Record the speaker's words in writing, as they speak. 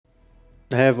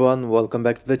Hey everyone, welcome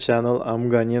back to the channel.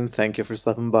 I'm Ganyan, thank you for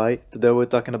stopping by. Today we're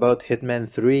talking about Hitman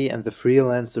 3 and the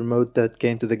Freelancer mode that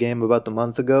came to the game about a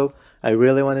month ago. I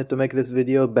really wanted to make this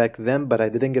video back then, but I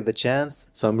didn't get the chance,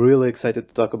 so I'm really excited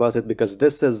to talk about it because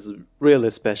this is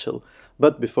really special.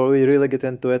 But before we really get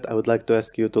into it, I would like to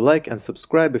ask you to like and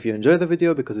subscribe if you enjoy the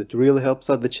video because it really helps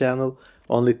out the channel.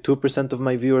 Only 2% of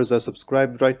my viewers are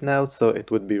subscribed right now, so it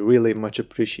would be really much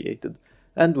appreciated.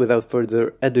 And without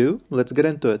further ado, let's get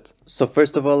into it. So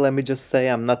first of all, let me just say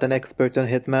I'm not an expert on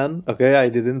Hitman, okay? I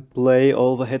didn't play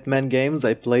all the Hitman games,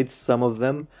 I played some of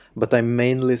them, but I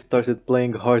mainly started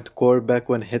playing hardcore back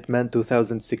when Hitman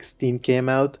 2016 came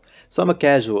out. So I'm a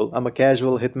casual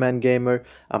Hitman gamer,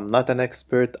 I'm not an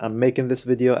expert, I'm making this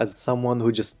video as someone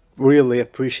who just really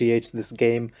appreciates this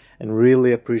game and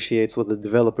really appreciates what the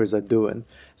developers are doing.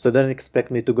 So don't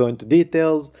expect me to go into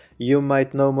details. You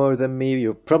might know more than me,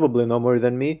 you probably know more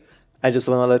than me. I just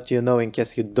want to let you know in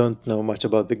case you don't know much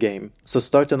about the game. So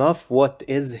starting off, what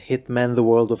is Hitman the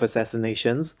World of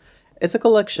Assassinations? It's a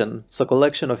collection. It's a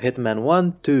collection of Hitman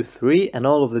 1, 2, 3 and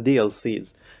all of the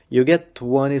DLCs. You get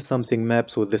 20 something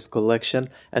maps with this collection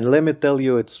and let me tell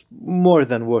you it's more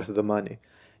than worth the money.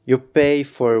 You pay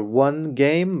for one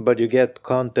game, but you get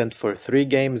content for 3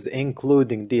 games,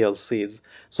 including DLCs.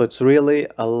 So it's really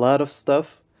a lot of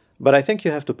stuff. But I think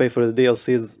you have to pay for the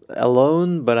DLCs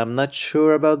alone, but I'm not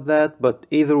sure about that. But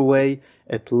either way,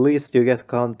 at least you get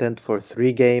content for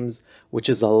 3 games, which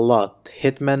is a lot.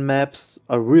 Hitman maps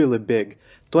are really big.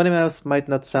 20 maps might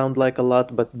not sound like a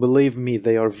lot, but believe me,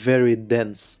 they are very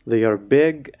dense. They are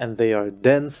big and they are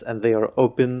dense and they are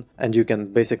open and you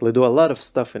can basically do a lot of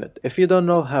stuff in it. If you don't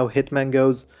know how Hitman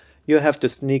goes, you have to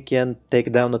sneak in,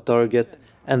 take down a target,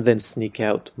 and then sneak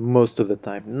out most of the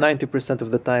time. 90%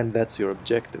 of the time that's your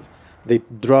objective. They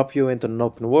drop you into an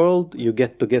open world, you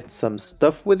get to get some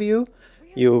stuff with you,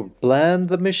 you plan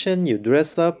the mission, you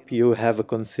dress up, you have a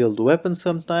concealed weapon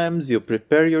sometimes, you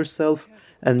prepare yourself,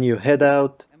 and you head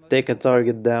out, take a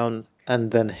target down, and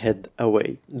then head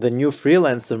away. The new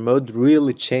Freelancer mode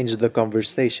really changed the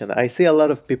conversation. I see a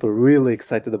lot of people really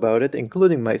excited about it,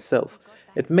 including myself.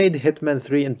 It made Hitman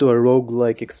 3 into a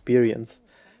roguelike experience.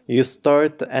 You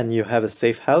start and you have a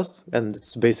safe house, and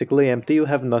it's basically empty, you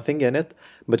have nothing in it,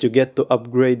 but you get to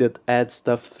upgrade it, add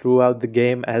stuff throughout the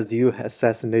game as you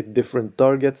assassinate different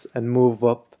targets and move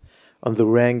up on the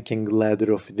ranking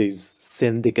ladder of these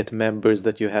syndicate members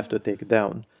that you have to take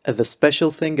down. The special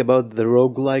thing about the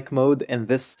roguelike mode in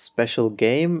this special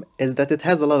game is that it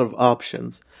has a lot of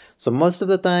options. So most of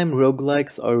the time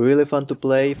roguelikes are really fun to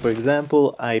play. For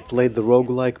example, I played the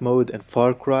roguelike mode in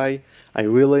Far Cry. I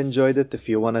really enjoyed it. If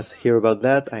you want to hear about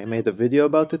that, I made a video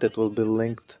about it, it will be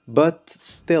linked. But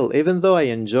still, even though I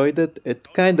enjoyed it,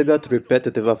 it kinda got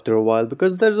repetitive after a while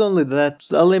because there's only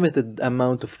a limited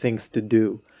amount of things to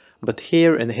do. But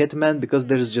here in Hitman, because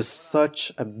there's just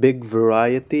such a big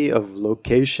variety of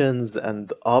locations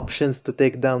and options to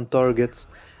take down targets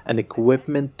and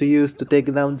equipment to use to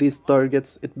take down these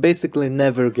targets, it basically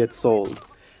never gets old.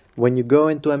 When you go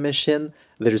into a mission,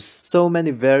 there's so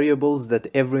many variables that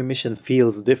every mission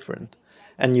feels different.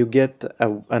 And you get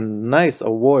a nice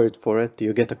award for it.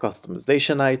 You get a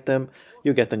customization item,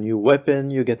 you get a new weapon,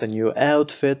 you get a new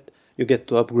outfit, you get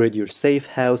to upgrade your safe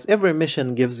house. Every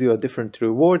mission gives you a different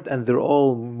reward and they're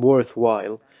all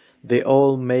worthwhile. They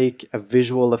all make a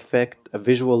visual effect, a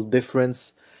visual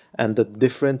difference, and a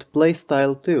different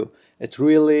playstyle too. It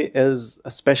really is a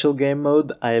special game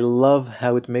mode. I love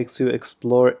how it makes you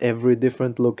explore every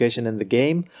different location in the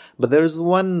game, but there's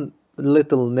one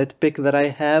little nitpick that I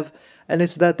have, and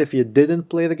it's that if you didn't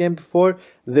play the game before,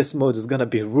 this mode is gonna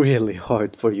be really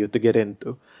hard for you to get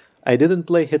into. I didn't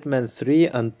play Hitman 3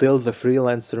 until the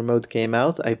Freelancer mode came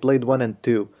out. I played 1 and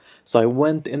 2. So I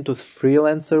went into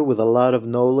Freelancer with a lot of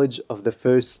knowledge of the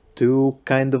first 2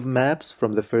 kind of maps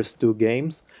from the first 2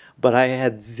 games, but I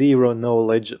had zero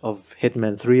knowledge of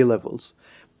Hitman 3 levels.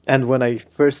 And when I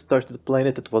first started playing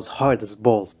it, it was hard as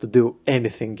balls to do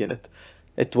anything in it.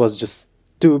 It was just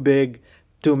too big,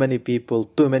 too many people,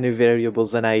 too many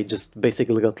variables, and I just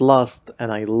basically got lost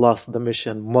and I lost the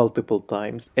mission multiple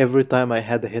times. Every time I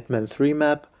had a Hitman 3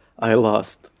 map, I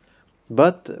lost.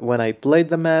 But when I played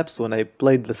the maps, when I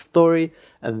played the story,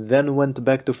 and then went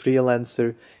back to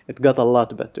Freelancer, it got a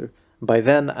lot better. By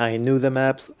then I knew the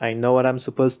maps, I know what I'm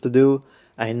supposed to do,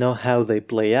 I know how they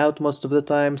play out most of the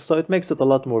time, so it makes it a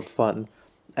lot more fun.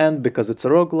 And because it's a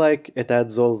roguelike, it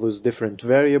adds all those different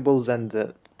variables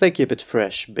and they keep it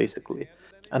fresh, basically.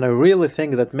 And I really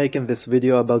think that making this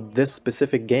video about this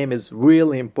specific game is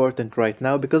really important right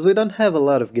now because we don't have a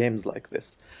lot of games like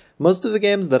this. Most of the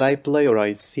games that I play or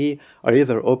I see are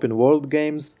either open world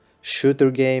games, shooter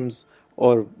games,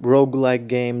 or roguelike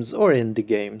games or indie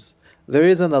games. There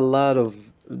isn't a lot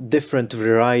of different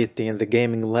variety in the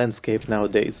gaming landscape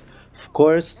nowadays. Of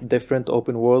course, different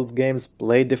open world games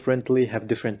play differently,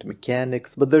 have different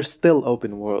mechanics, but they're still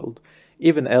open world.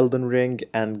 Even Elden Ring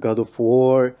and God of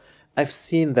War, I've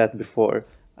seen that before.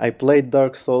 I played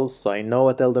Dark Souls, so I know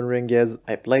what Elden Ring is.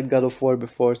 I played God of War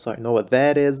before, so I know what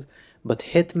that is. But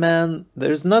Hitman,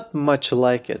 there's not much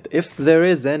like it. If there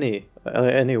is any,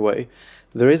 anyway,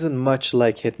 there isn't much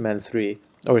like Hitman 3,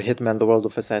 or Hitman the World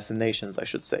of Assassinations, I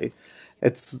should say.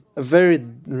 It's a very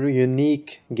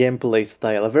unique gameplay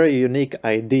style, a very unique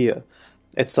idea.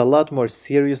 It's a lot more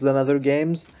serious than other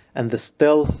games, and the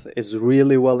stealth is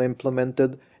really well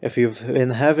implemented. If you've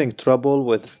been having trouble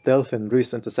with stealth in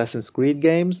recent Assassin's Creed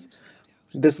games,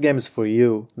 this game is for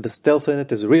you. The stealth in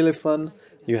it is really fun.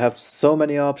 You have so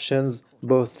many options,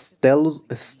 both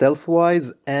stealth-wise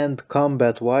and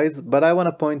combat-wise, but I want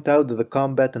to point out that the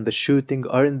combat and the shooting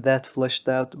aren't that fleshed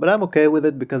out, but I'm okay with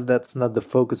it because that's not the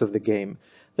focus of the game.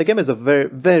 The game is a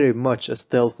very much a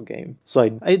stealth game, so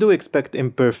I do expect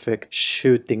imperfect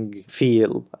shooting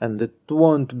feel, and it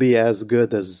won't be as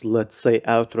good as, let's say,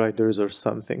 Outriders or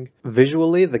something.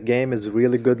 Visually, the game is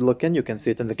really good looking, you can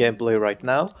see it in the gameplay right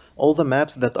now. All the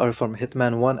maps that are from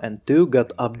Hitman 1 and 2 got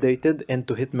updated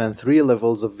into Hitman 3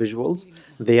 levels of visuals.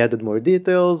 They added more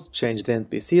details, changed the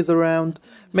NPCs around,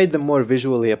 made them more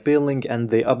visually appealing, and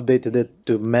they updated it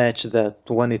to match that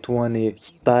 2020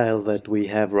 style that we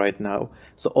have right now.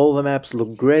 So all the maps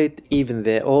look great, even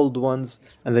the old ones,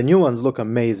 and the new ones look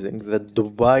amazing. The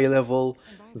Dubai level,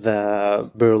 the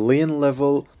Berlin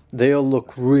level, they all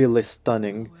look really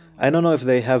stunning. I don't know if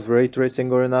they have ray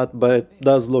tracing or not, but it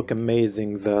does look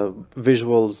amazing. The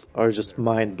visuals are just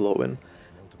mind-blowing.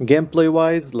 Gameplay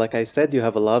wise, like I said, you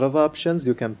have a lot of options.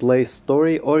 You can play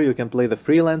story or you can play the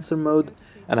Freelancer mode,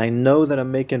 and I know that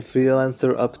I'm making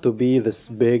Freelancer up to be this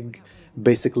big,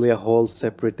 basically a whole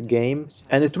separate game,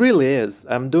 and it really is.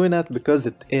 I'm doing that because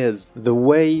it is. The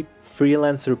way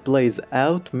Freelancer plays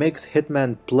out makes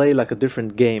Hitman play like a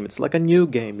different game. It's like a new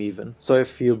game even. So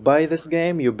if you buy this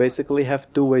game, you basically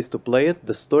have two ways to play it,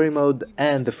 the story mode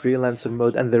and the Freelancer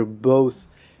mode, and they're both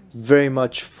very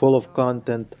much full of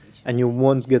content, and you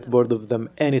won't get bored of them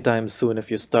anytime soon if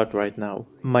you start right now.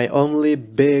 My only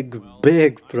big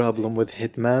problem with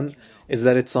Hitman is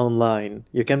that it's online.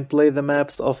 You can play the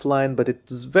maps offline, but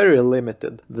it's very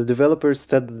limited. The developers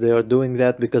said that they are doing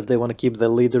that because they want to keep the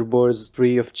leaderboards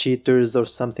free of cheaters or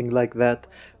something like that,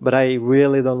 but I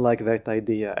really don't like that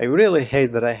idea. I really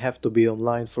hate that I have to be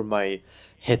online for my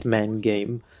Hitman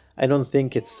game. I don't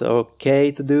think it's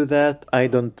okay to do that. I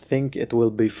don't think it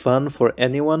will be fun for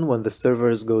anyone when the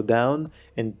servers go down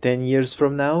in 10 years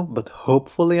from now, but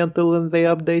hopefully until then they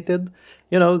updated.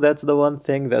 You know, that's the one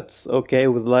thing that's okay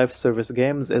with live service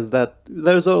games, is that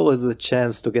there's always the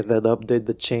chance to get that update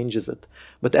that changes it.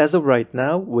 But as of right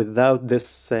now, without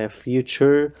this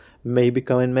future maybe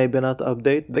coming, maybe not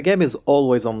update, the game is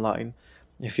always online.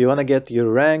 If you want to get your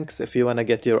ranks, if you want to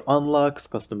get your unlocks,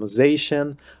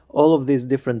 customization, all of these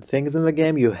different things in the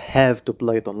game, you have to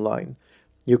play it online.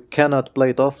 You cannot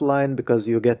play it offline because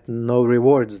you get no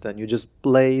rewards then. You just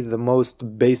play the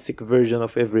most basic version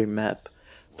of every map.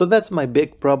 So that's my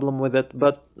big problem with it,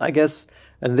 but I guess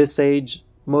in this age,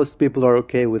 most people are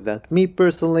okay with that. Me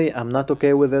personally, I'm not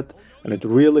okay with it, and it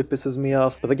really pisses me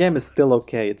off, but the game is still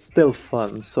okay, it's still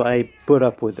fun, so I put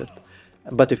up with it.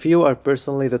 But if you are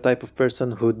personally the type of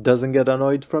person who doesn't get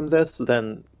annoyed from this,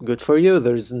 then good for you,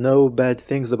 there's no bad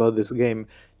things about this game.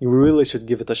 You really should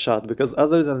give it a shot, because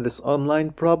other than this online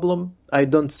problem, I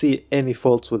don't see any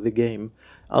faults with the game.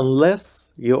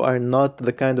 Unless you are not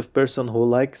the kind of person who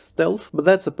likes stealth, but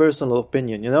that's a personal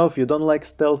opinion, you know, if you don't like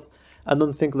stealth, I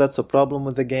don't think that's a problem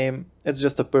with the game. It's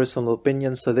just a personal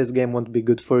opinion, so this game won't be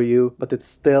good for you, but it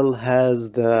still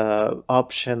has the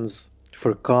options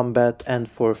for combat and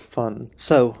for fun.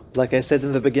 So, like I said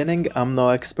in the beginning, I'm no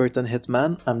expert on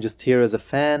Hitman. I'm just here as a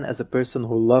fan, as a person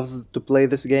who loves to play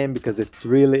this game because it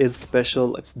really is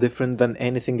special. It's different than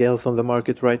anything else on the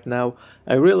market right now.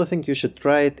 I really think you should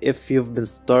try it if you've been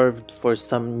starved for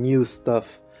some new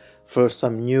stuff, for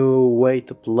some new way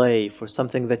to play, for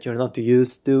something that you're not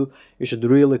used to. You should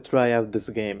really try out this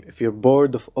game. If you're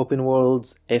bored of open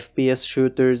worlds, FPS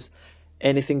shooters,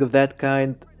 anything of that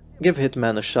kind, give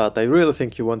Hitman a shot. I really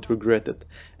think you won't regret it.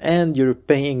 And you're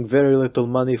paying very little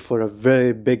money for a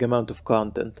very big amount of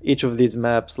content. Each of these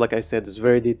maps, like I said, is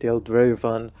very detailed, very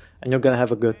fun, and you're gonna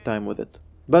have a good time with it.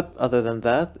 But other than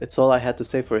that, it's all I had to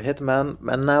say for Hitman.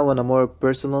 And now on a more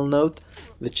personal note,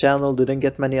 the channel didn't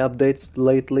get many updates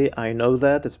lately. I know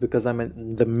that, it's because I'm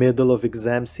in the middle of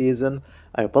exam season.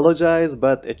 I apologize,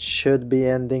 but it should be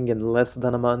ending in less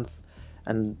than a month.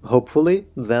 and hopefully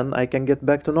then I can get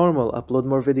back to normal, upload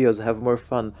more videos, have more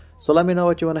fun. So let me know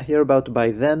what you want to hear about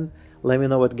by then. Let me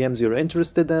know what games you're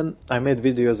interested in. I made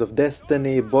videos of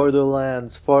Destiny,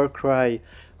 Borderlands, Far Cry,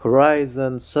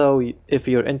 Horizon, so if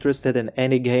you're interested in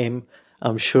any game,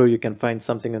 I'm sure you can find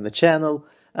something on the channel,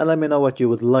 and let me know what you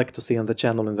would like to see on the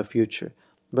channel in the future.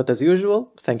 But as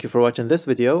usual, thank you for watching this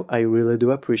video, I really do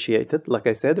appreciate it. Like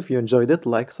I said, if you enjoyed it,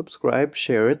 like, subscribe,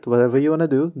 share it, whatever you wanna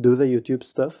do the YouTube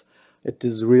stuff. It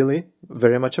is really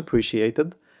very much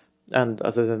appreciated. And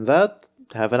other than that,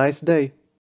 have a nice day.